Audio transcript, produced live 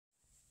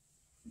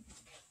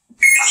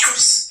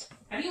Adios.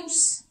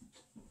 Adios.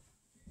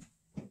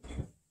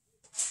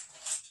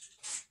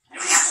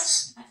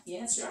 Apples. Yeah,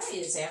 that's right,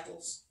 it's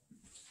apples.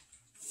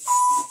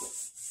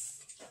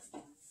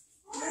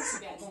 What else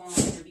we got going on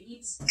here,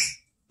 Beebs?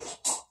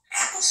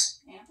 Apples.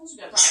 Apples,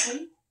 we got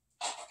broccoli.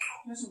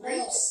 There's some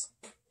grapes.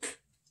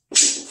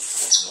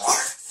 Some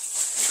water.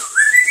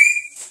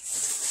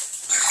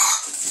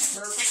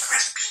 Burger. Thin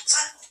crust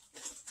pizza.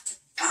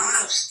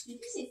 Domino's. Did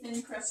you say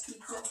thin crust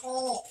pizza?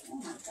 Oh, Oh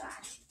my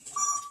gosh.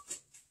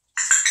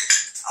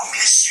 I'll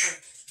miss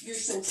you. You're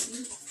so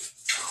sweet.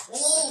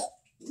 Oh,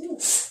 Ooh.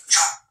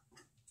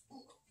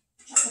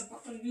 Chocolate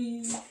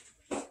broccoli.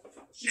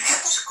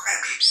 apples or crab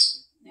grapes?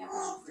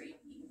 Apples are great,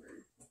 you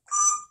bird.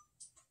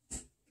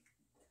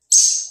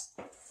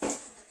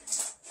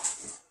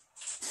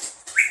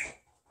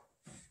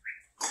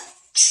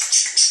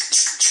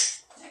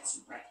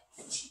 Next bread.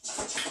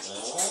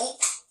 Oh,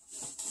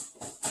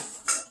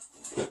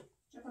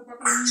 Chocolate birds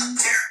broccoli. up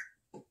there.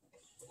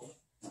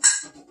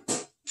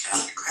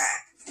 Count the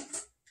crab.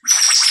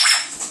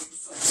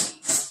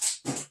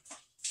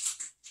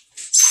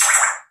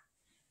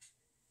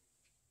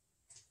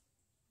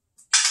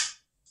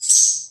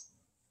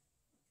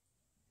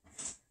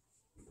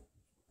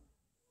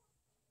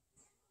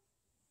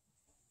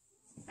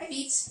 Hi,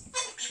 Beats.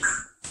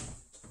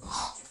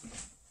 Oh,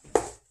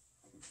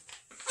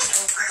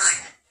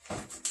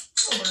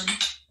 really?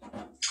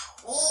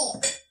 Oh,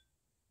 bird.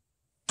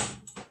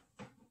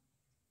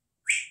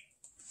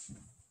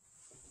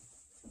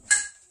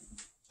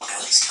 Oh,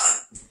 Kelly's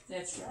done.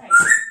 That's right.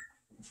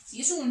 See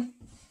you soon.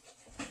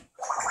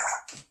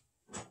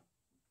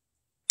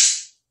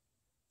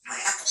 My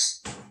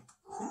apples.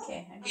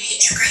 Okay, I You get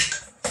eat your grape.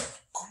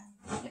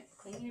 Yep,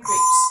 clean your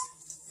grapes.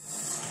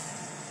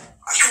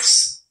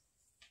 Adios.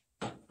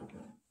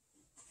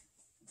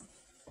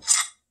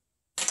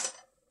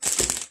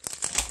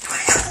 My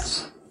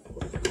apples.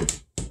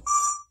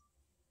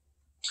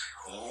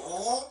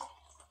 Oh.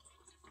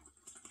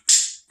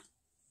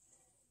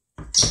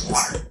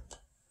 Water.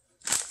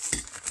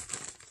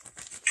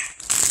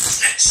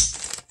 Next.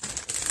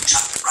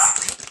 Chopped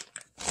broccoli.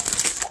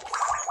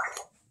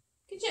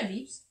 Good job,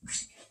 Beeps.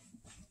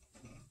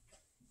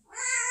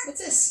 What's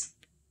this?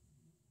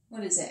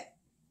 What is that?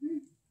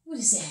 What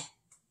is that?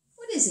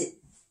 What is it?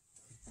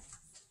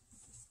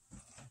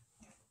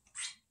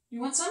 You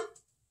want some?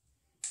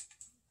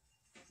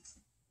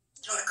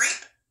 You want a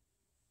grape?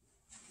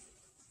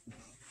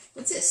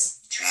 What's this?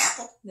 It's your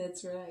apple.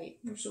 That's right.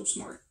 You're so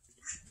smart.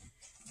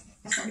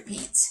 Smarty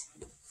pants.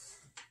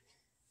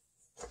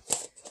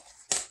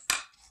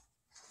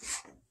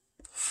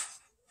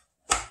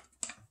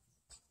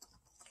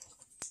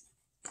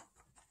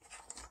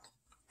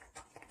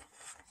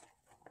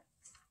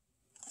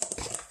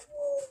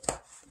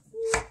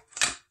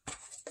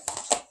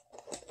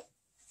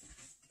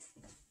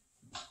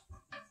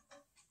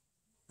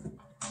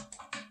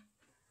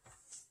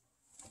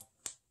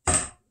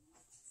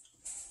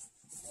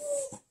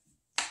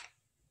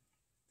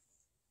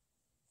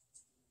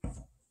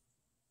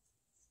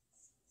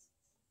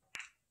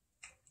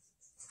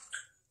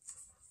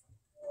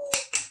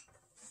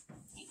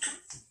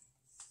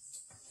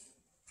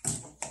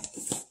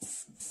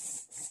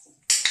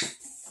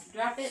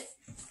 Drop it.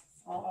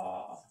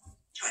 Oh.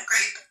 You want a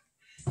grape?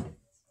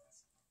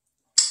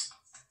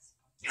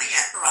 You want to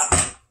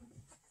broccoli?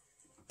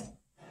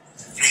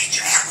 You eat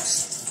your apples.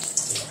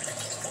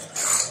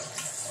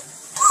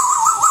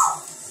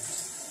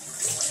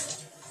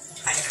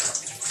 I do.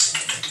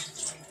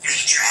 You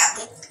eat your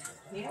apple?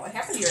 Yeah, what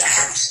happened to your Your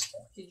apple? apples.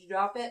 Did you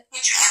drop it?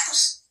 Eat your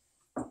apples.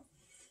 You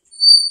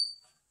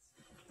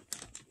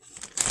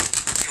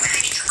want to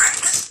eat your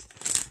breakfast?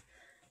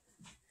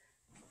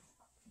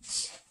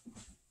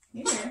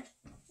 Here.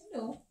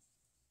 Hello.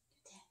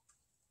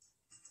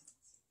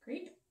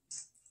 Grape.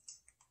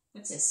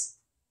 What's this?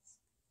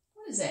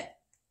 What is that?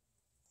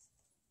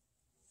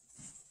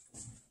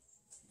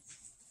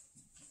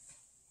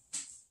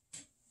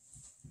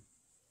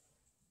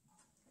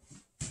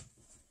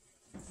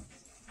 You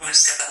want to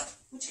step up?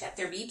 What you got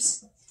there,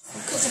 Beeps?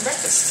 We'll cook some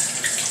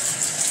breakfast.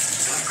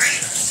 You want a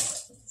grape?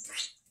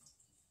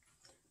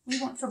 What do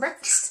you want for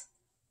breakfast?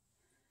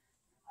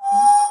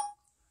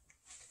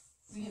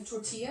 We have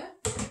tortilla.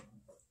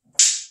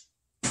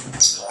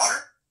 Some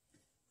water.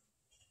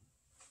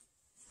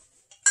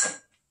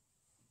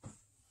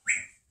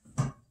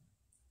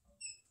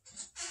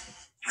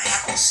 My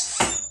apples.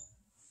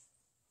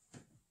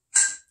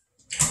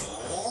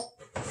 Oh,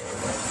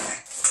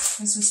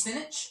 And some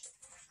spinach.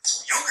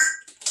 some yogurt.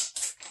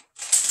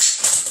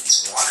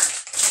 Some water.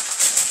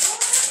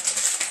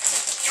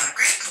 You want a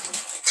grape?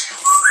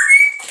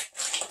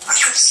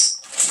 Adios.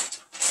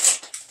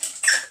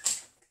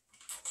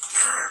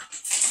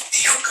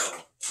 Diogo.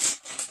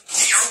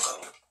 Diogo.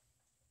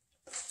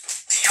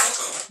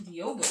 Diogo. The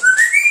yogurt.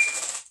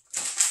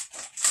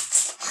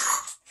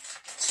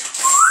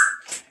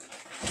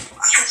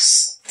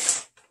 Adios.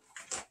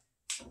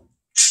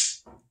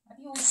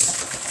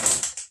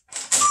 Adios.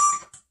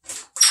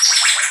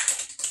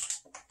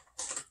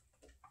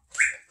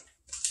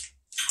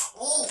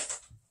 Oh.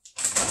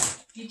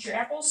 Eat your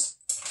apples.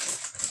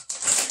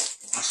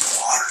 Want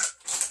some water?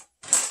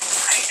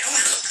 How you doing,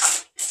 little pup?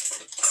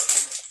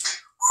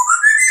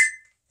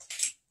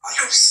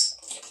 Adios.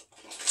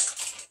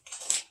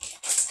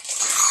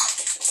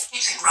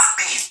 Eating rock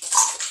band.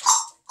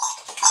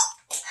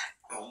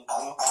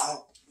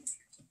 Oh.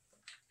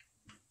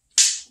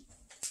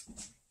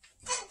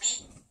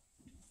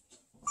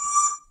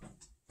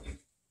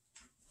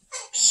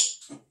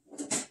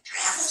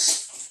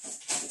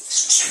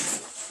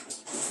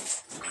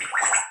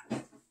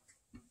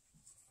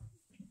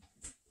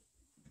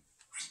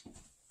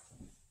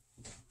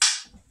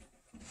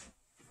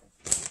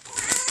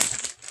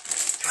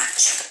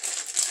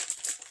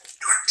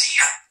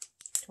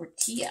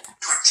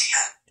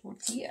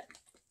 Tortilla.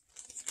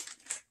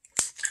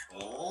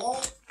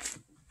 Oh.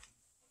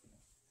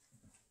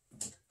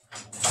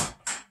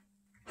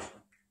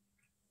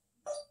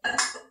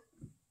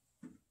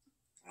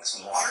 Want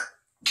some water?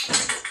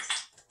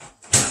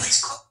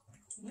 Please cook.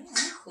 Yeah,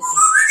 I'm cooking.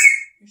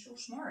 You're so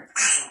smart.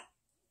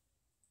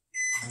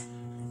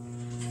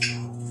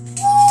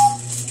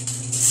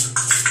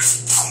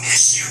 I'll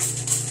miss you.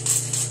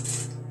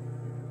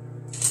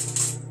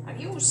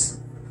 Adios.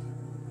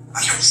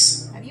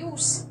 Adios.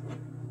 Adios.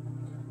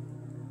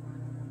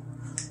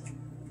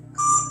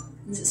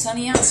 Is it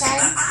sunny outside?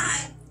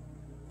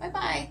 Bye-bye.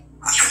 Bye-bye.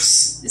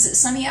 Adios. Is it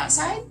sunny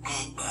outside?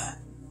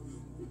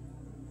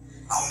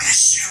 I'll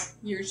miss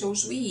you. You're so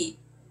sweet.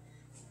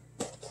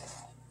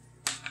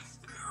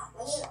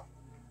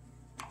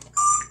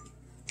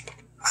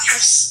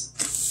 Adios.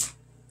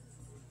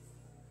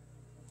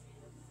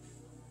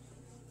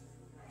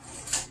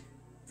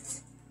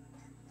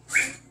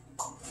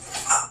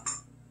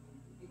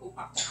 You go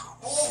pop.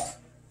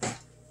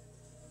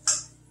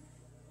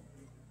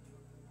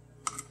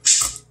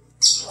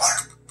 Some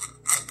water.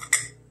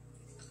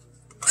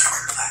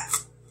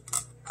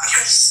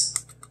 Adios.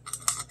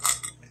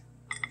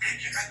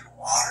 Did you drink the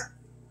water?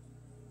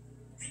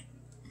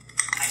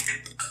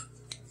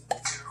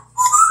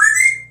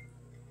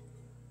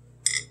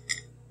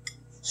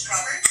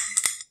 Strawberry?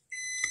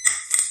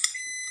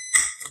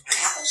 And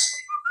apples?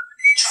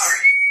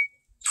 Sorry.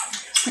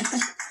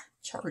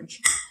 Charge.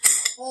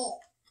 Oh.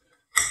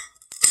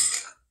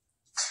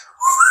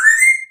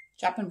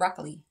 Chopping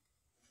broccoli.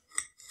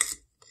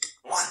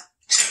 1,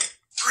 2,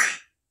 3,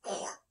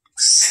 4,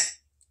 6.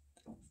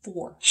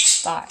 4,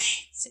 5,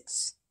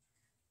 6.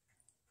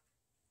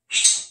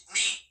 Ich, me,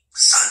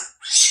 son,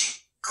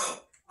 she, go,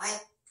 roll.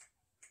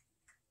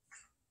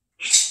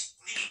 Ich,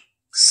 me,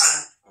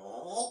 son,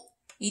 roll.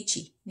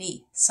 Ichi,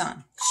 ni,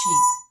 san, shi,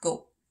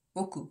 go,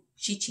 roku,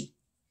 shichi.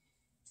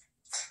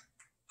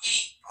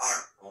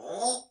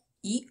 Roll.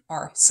 I,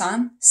 ar,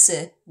 san,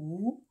 se,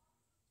 u.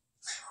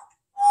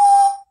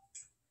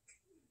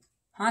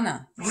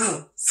 Hana,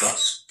 yo, se.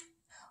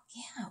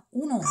 Yeah,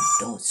 1,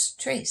 2,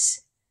 3,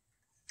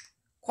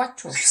 4,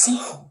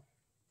 5.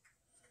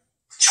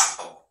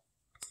 Jumbo.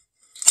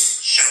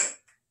 Show.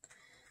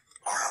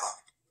 Marla.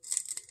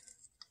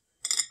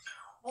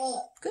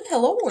 Oh. Good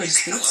hello words,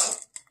 Hello.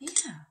 dudes.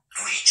 Yeah.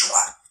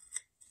 Konnichiwa.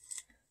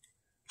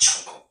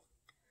 Jumbo.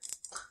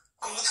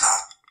 Gota.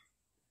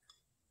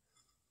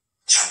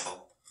 Jumbo.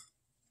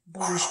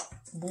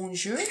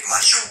 Bonjour.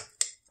 Macho.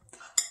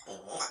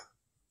 Oh.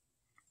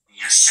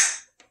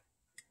 Yes.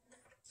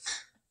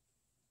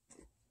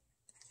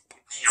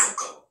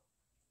 Yoko.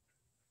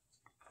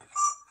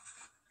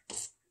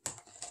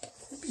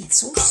 You're being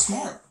so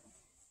smart.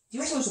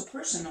 Diogo's a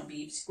person, no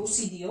beeps. Go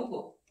see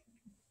Diogo.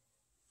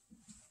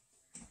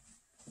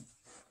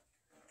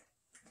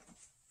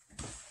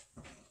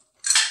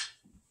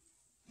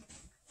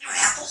 You want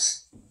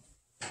apples?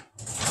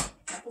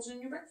 Apples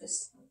in your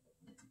breakfast.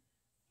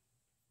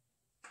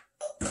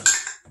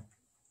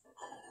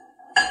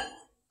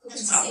 Cooking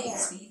some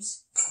eggs, beeps.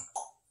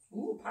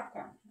 Ooh,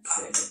 popcorn. That's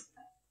good.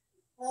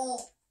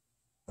 Oh.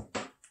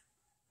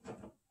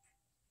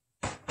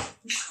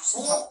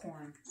 Some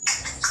popcorn.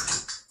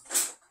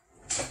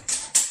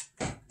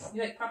 You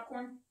like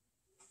popcorn?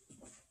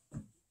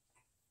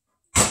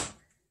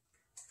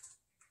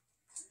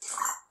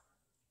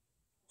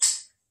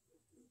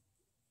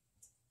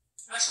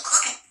 Want some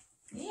cooking?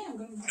 Yeah, I'm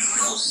going to make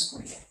noodles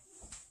for you.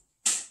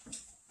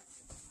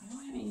 I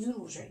don't have any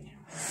noodles right now.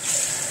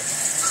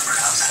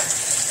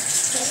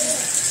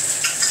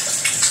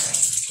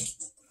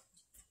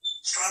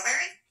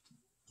 Strawberry?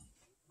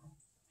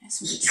 That's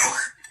some good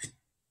Yogurt?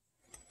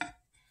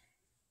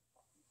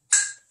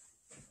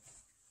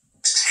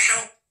 Potato?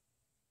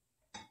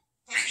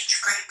 You gonna eat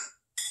your grape?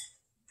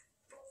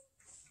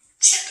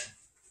 Chip?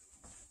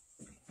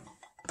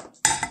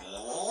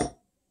 Oh.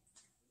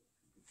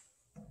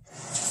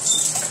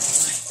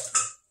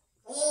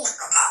 Oh,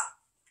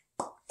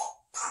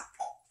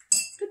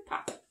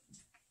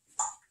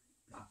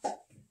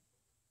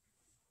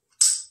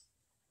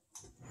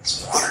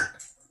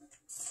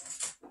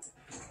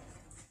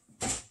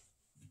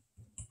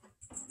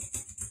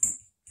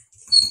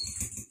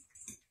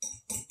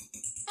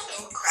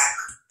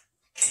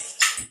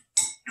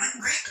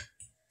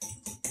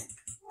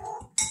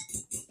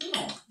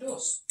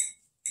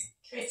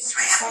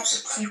 You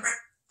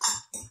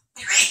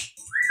ready?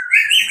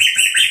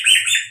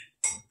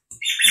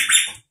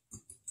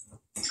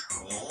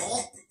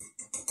 Oh.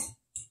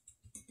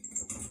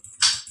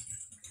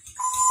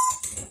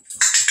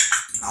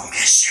 I'll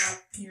miss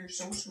you. You're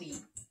so sweet.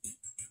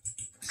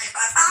 Say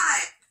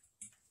bye-bye.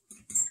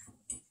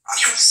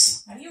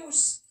 Adios.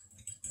 Adios.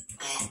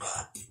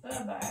 Bye.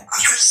 Bye-bye.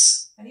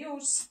 Adios.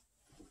 Adios.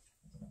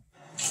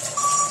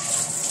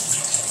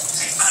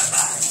 Say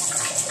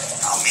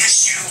bye-bye. I'll miss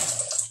you.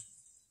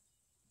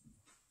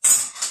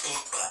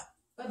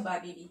 Bye. Bye-bye,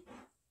 Bibi.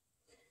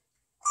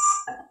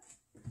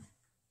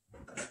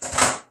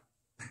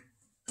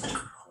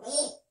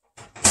 Oh.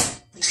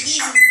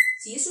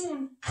 See you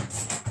soon.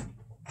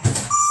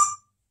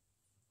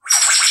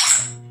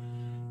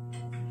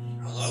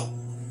 Hello?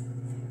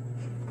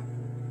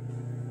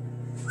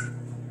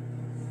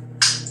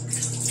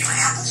 You want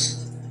apples?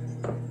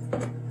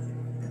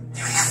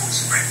 You want apples?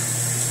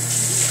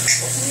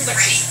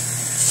 Ready?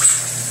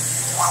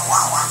 Wow,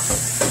 wow, wow.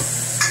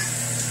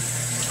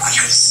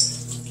 Adios.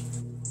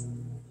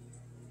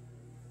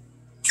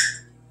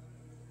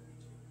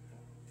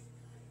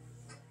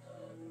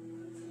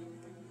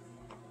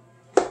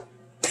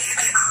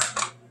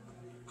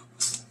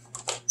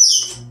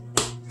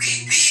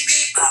 Beep, beep,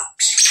 beep, bop.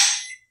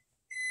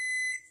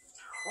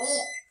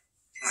 Oh,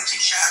 you want to take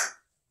a shower?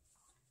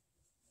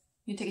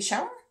 You take a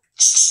shower?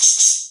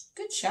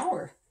 Good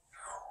shower.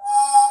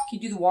 Can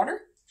you do the water?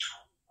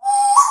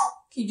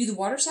 Can you do the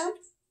water sound?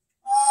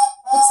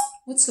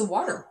 What's the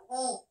water?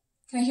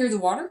 Can I hear the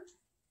water?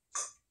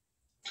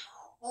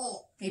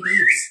 Hey,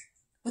 Beebs.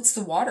 What's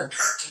the water?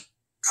 Turkey.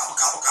 Gobble,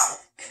 gobble, gobble.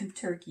 Good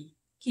turkey.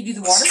 Can you do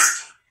the What's water?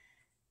 turkey?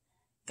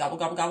 Gobble,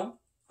 gobble, gobble.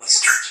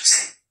 What's turkey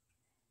say?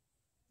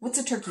 What's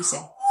a turkey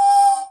say?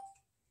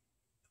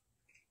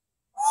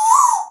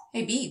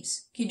 Hey,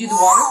 Beebs. Can you do the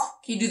water?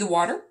 Can you do the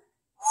water?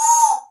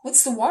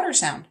 What's the water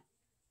sound?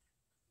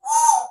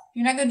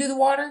 You're not going to do the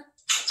water?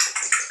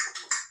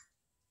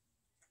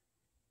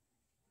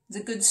 Is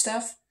it good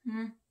stuff?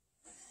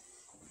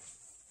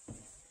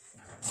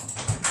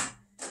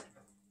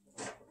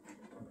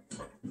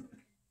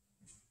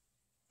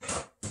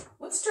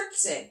 What's turkey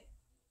say?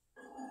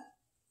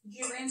 Did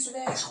you ever answer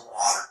that? It's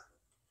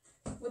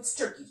water. What's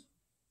turkey?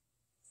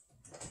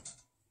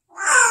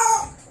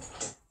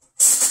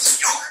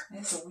 It's yogurt.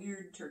 That's a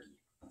weird turkey.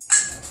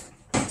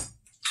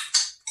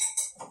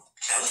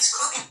 Kelly's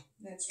cooking.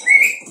 That's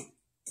right.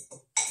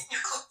 You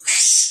cook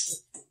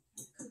this.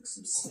 Cook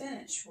some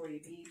spinach for you,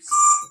 Beebs.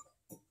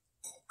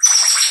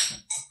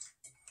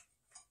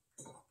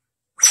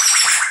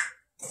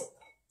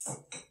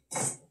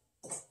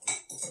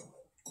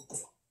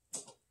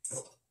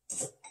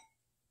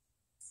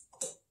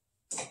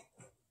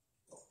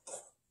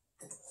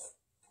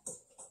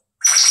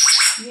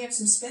 Do you have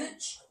some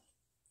spinach?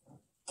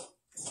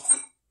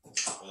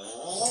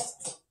 Oh,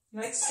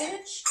 You like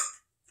spinach?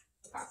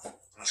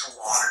 it's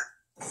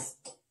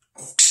water.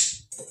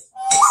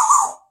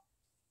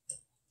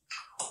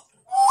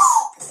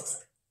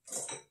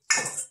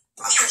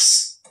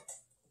 Adios.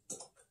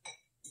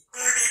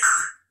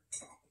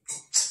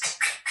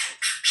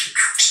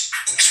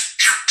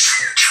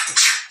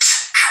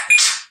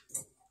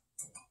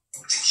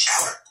 Take a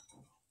shower.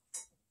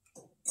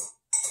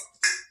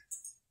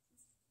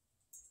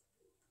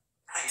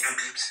 How you doing,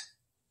 Biebs?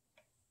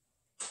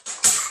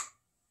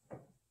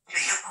 Yeah,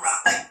 you're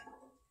right.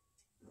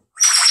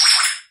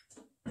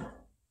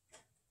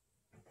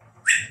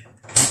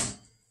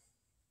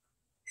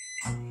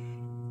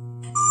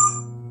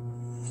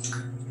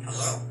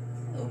 Hello.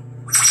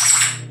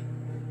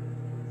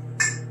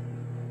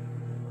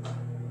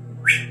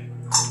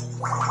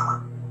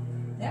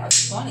 That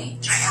was funny.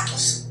 Try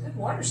apples. Good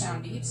water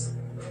sound, Beebs.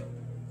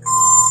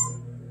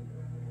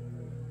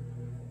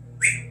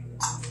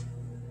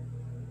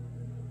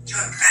 Do you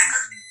have a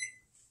cracker?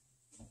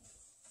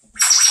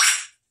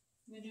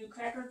 You gonna do a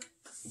cracker?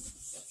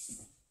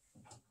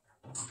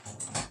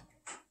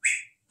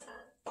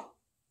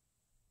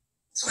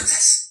 So what's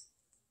this?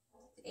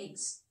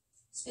 Eggs.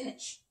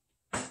 Spinach.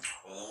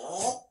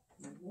 Oh,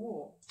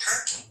 Whoa.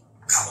 turkey.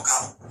 Gobble,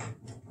 gobble.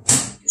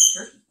 Good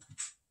turkey.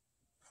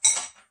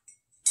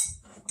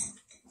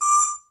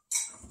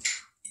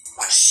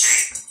 What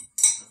shape?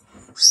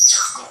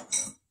 Circle.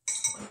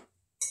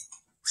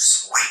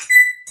 Sweet.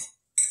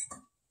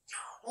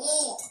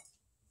 Oh.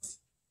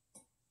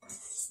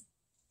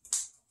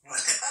 You want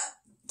to get that?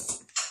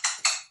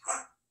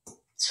 What?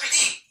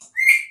 Sweetie.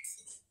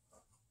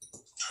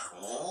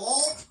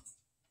 Oh.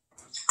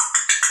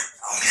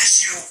 I'll miss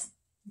you.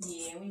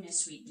 Yeah, we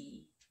miss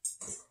Sweetie.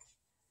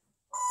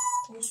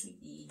 Oh,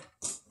 Sweetie.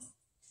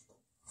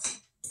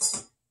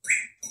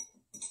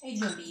 Hey,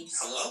 Joe Beebs.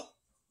 Hello?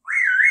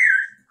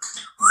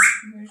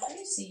 Where's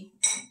Gracie?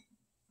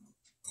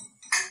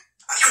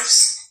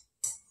 Adios.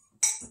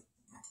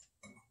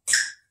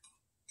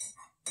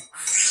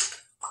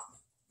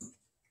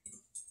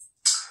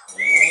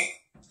 Oh,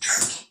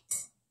 turkey.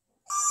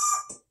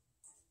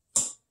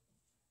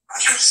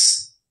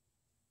 Adios.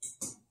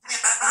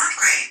 Bye-bye,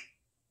 Gray.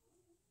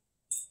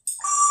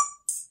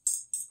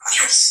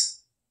 Adios.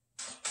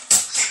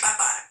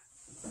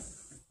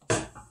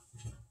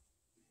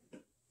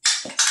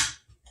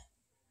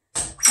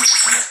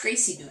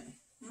 Gracie doing?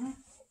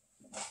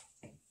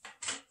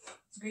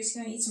 Is Gracie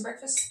going to eat some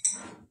breakfast?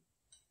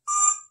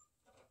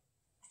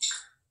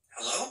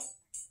 Hello?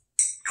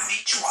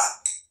 Konnichiwa.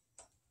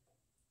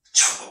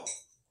 Jumbo.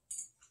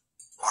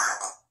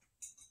 Maraba.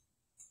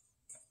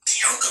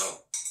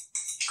 Yoko.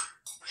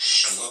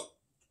 Shalom.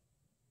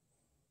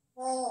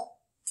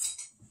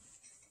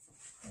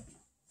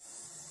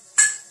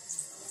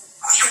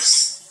 Adios.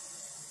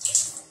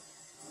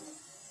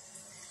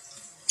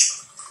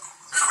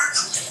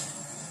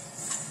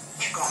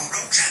 You're going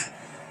brunch.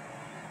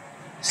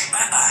 Say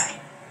bye-bye.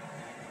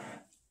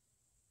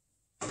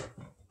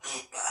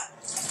 Goodbye.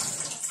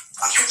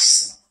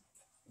 Adios.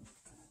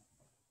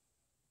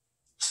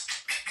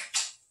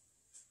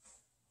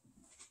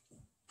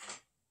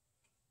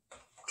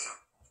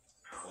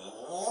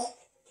 Oh.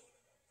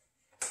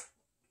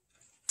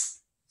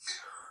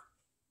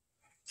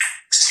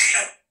 Stay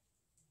up.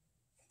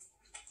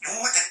 No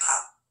more than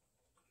pop.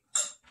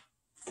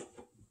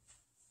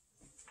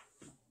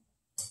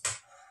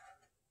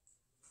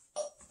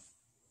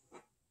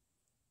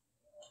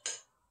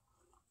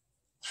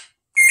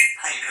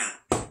 How you doing?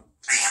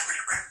 Are you happy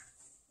to break?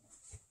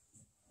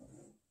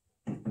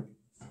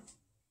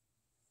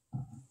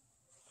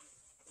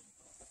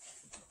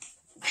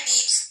 Hi,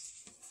 babes.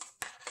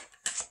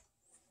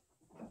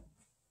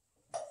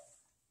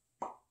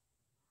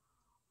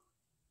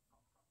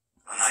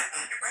 When I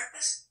found your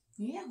breakfast?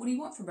 Yeah, what do you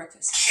want for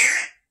breakfast?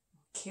 Carrot.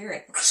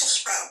 Carrot. Brussels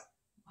sprout.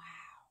 Wow.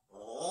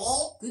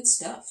 Oh. Good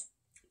stuff.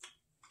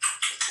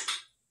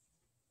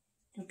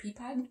 No pea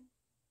pod?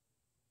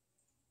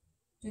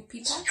 No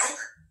pea pod?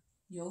 Yogurt.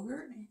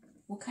 Yogurt?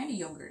 What kind of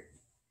yogurt?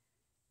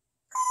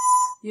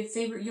 You have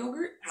favorite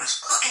yogurt? You want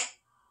some cooking?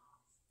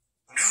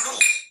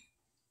 Noodles.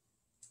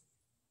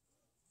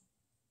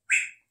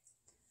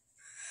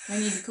 Do I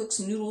need to cook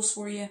some noodles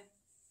for you?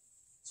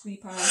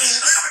 Sweetie pie.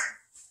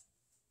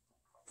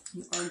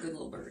 You are a good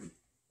little bird.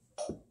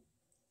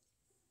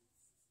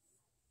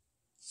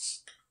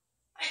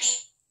 Honey.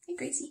 Hey,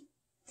 Gracie.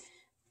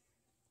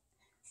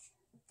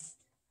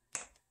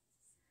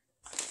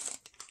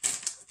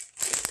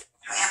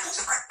 You want apples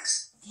for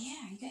breakfast?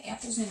 Yeah, you got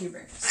apples in your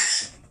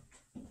breakfast.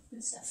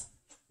 Good stuff.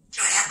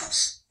 You want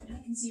apples? I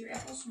can see your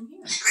apples from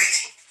here.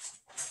 Crazy.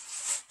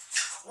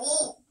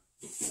 Oh.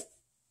 You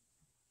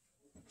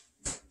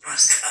want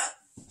to step up?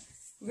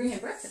 We're going to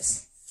have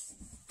breakfast.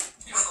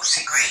 You want to go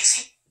see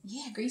Gracie?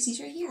 Yeah, Gracie's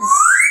right here.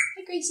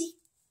 Hey, Gracie.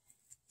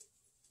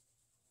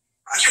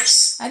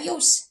 Adios.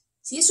 Adios.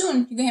 See you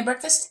soon. You going to have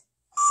breakfast?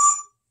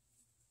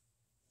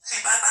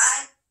 Say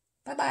bye-bye.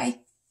 Bye-bye.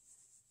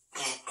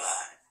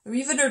 Goodbye.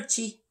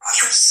 Arrivederci.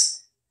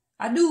 Adios.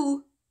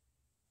 Adieu.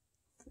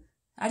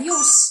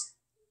 Adios.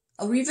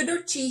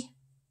 Arrivederci.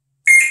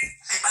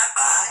 Say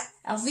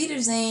bye-bye. Auf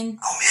Wiedersehen.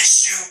 I'll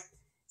miss you.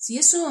 See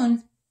you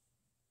soon.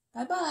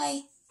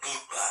 Bye-bye.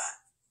 Goodbye.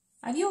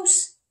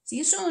 Adios. See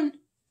you soon.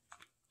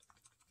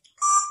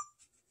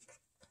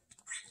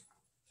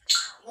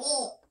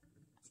 Oh.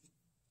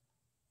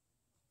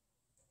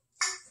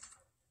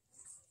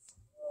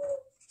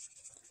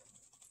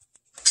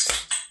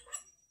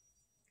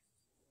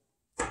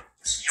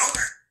 It's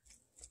yogurt.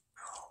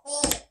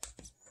 Oh.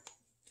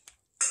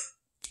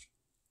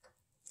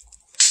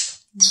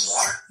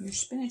 Water. Your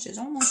spinach is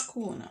almost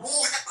cool enough.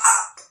 Oh, the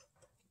pop.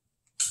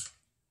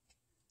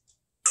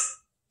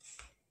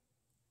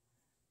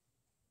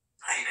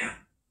 How you doing?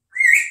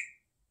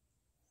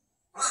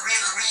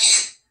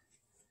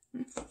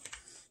 Lorraine.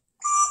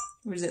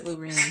 Where's that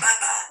Lorraine? Say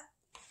bye-bye.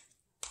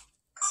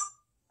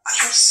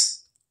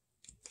 Adios.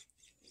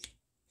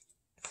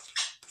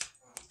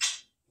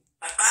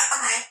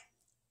 Bye-bye.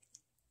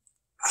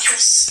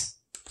 Adios.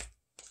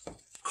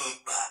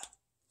 Goodbye.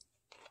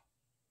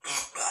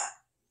 Goodbye.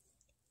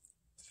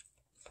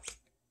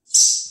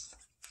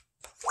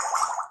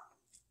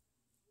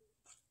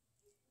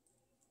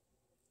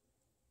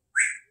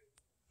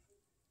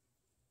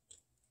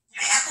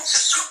 Your apples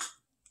and soup.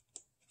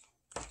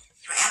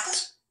 Your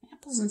apples?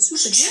 Apples and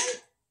soup again?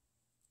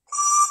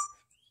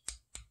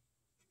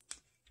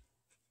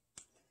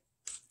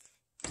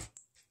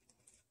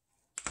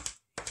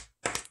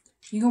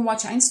 You gonna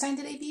watch Einstein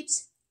today,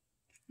 Beeps?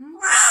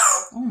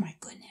 Wow. Oh my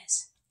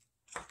goodness.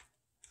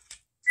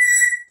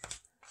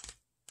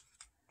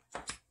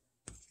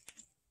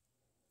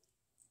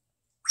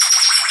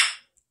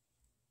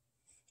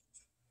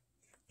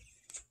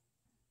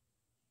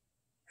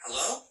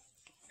 Hello?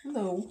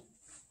 Hello.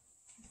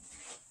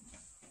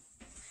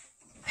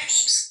 Hi,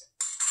 Beeps.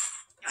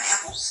 Your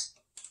apples?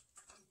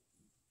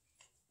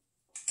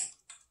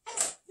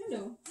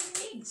 Hello.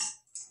 Eggs.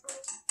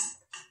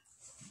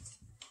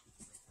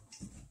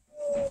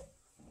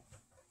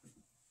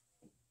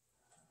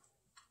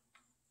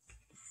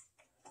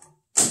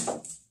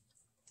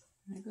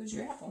 There goes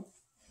your apple.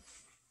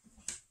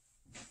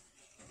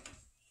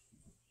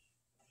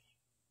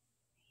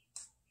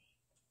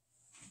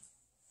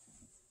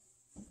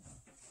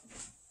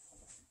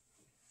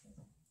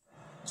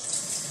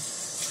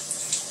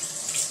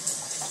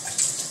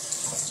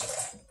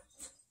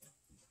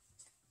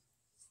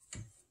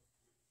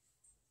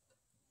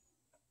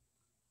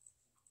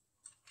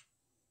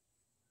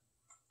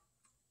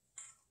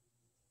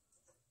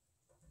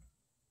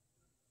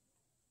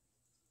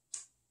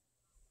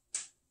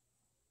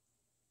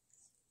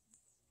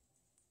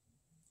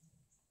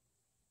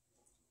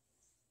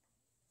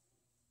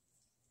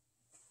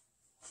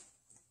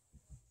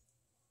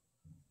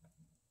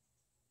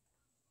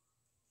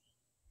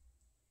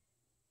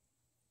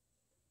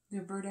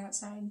 There's a bird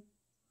outside.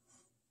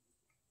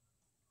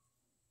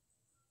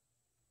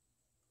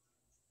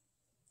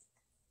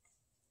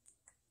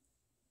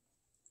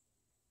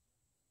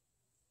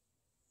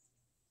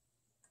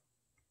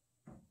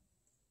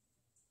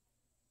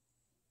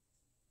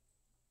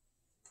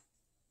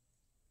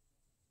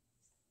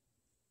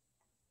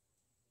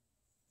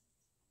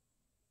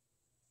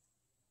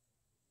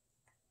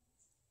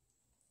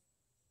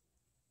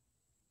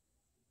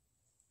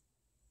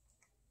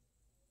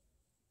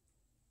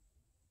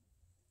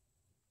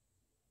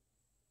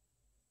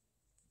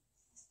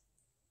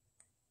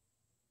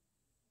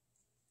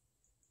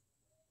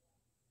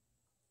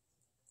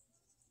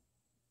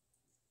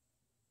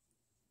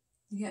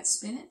 You got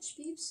spinach,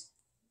 Beeps?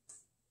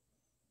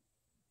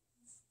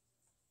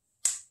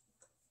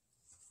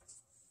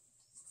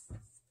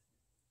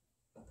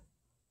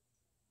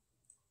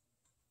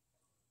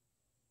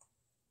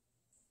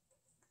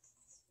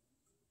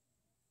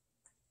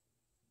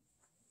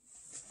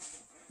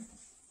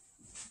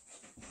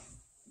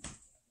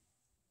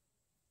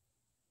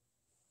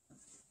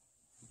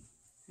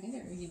 Hey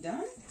there, are you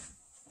done?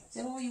 Is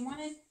that all you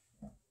wanted?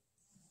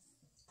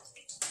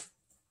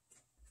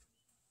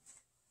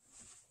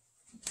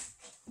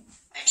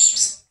 My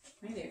beeps.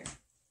 Right there.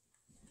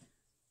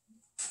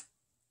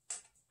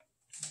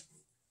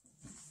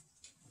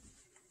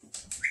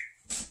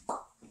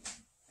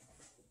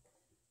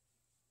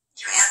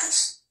 You want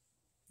apples?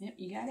 Yep,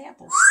 you got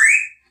apples.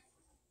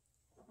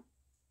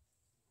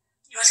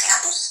 You want some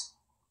apples?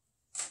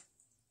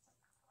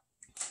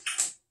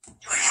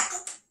 You want an apple?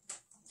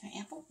 An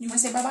apple? You want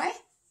to say bye-bye?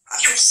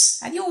 Adios.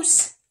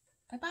 Adios.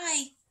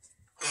 Bye-bye.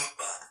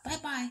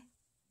 Bye-bye.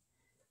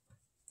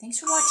 Thanks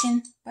for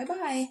watching.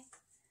 Bye-bye.